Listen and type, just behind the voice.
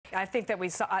I think that we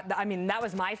saw, I mean, that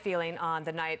was my feeling on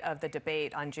the night of the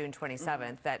debate on June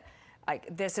 27th, that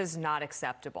this is not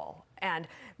acceptable. And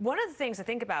one of the things to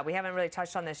think about, we haven't really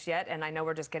touched on this yet, and I know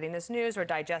we're just getting this news, we're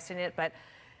digesting it, but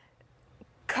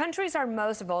countries are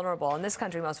most vulnerable, and this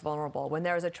country most vulnerable, when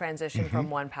there is a transition from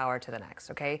one power to the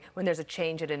next, okay? When there's a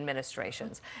change in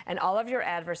administrations. And all of your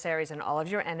adversaries and all of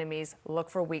your enemies look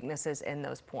for weaknesses in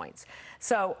those points.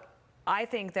 So I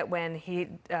think that when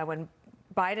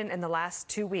Biden in the last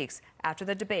 2 weeks after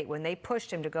the debate, when they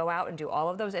pushed him to go out and do all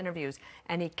of those interviews,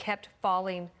 and he kept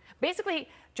falling, basically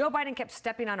Joe Biden kept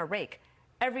stepping on a rake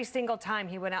every single time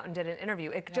he went out and did an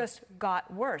interview. It just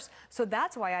got worse. So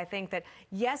that's why I think that,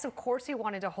 yes, of course he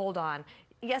wanted to hold on.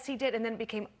 Yes, he did. And then it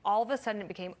became, all of a sudden it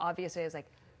became obvious. It was like,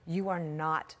 you are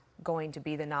not going to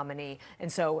be the nominee.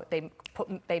 And so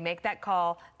they make that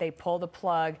call, they pull the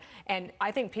plug. And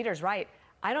I think Peter's right.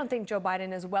 I don't think Joe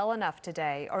Biden is well enough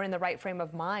today or in the right frame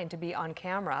of mind to be on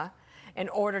camera in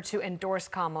order to endorse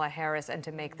Kamala Harris and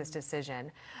to make this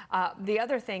decision. The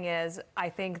other thing is, I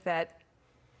think that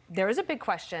there is a big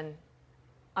question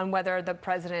on whether the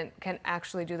president can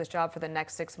actually do this job for the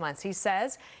next 6 months. He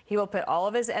says he will put all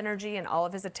of his energy and all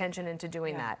of his attention into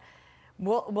doing that.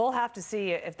 We'll have to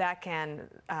see if that can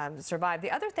survive.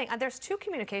 The other thing, there's two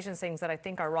communications things that I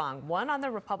think are wrong. One on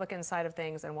the Republican side of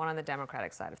things and one on the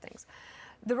Democratic side of things.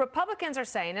 The Republicans are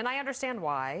saying, and I understand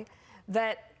why,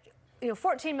 that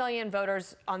 14 million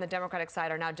voters on the Democratic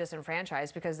side are now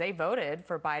disenfranchised because they voted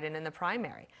for Biden in the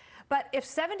primary. But if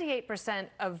 78%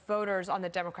 of voters on the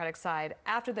Democratic side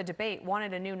after the debate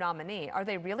wanted a new nominee, are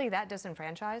they really that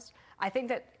disenfranchised? I think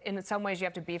that in some ways you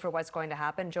have to be for what's going to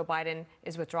happen. Joe Biden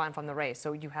is withdrawing from the race,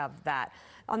 so you have that.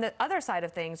 On the other side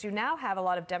of things, you now have a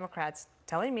lot of Democrats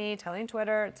telling me, telling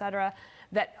Twitter, et cetera,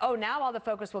 that, oh, now all the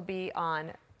focus will be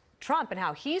on Trump and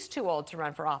how he's too old to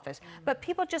run for office. But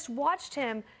people just watched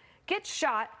him get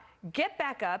shot, get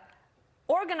back up,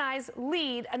 organize,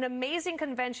 lead an amazing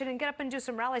convention, and get up and do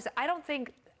some rallies. I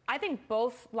think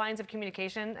both lines of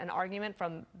communication and argument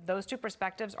from those two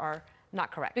perspectives are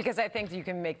not correct. Because I think you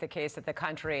can make the case that the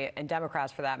country, and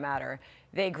Democrats for that matter,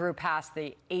 they grew past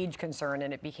the age concern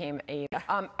and it became a...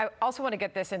 I also want to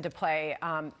get this into play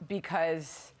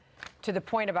because to the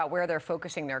point about where they're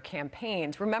focusing their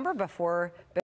campaigns, remember before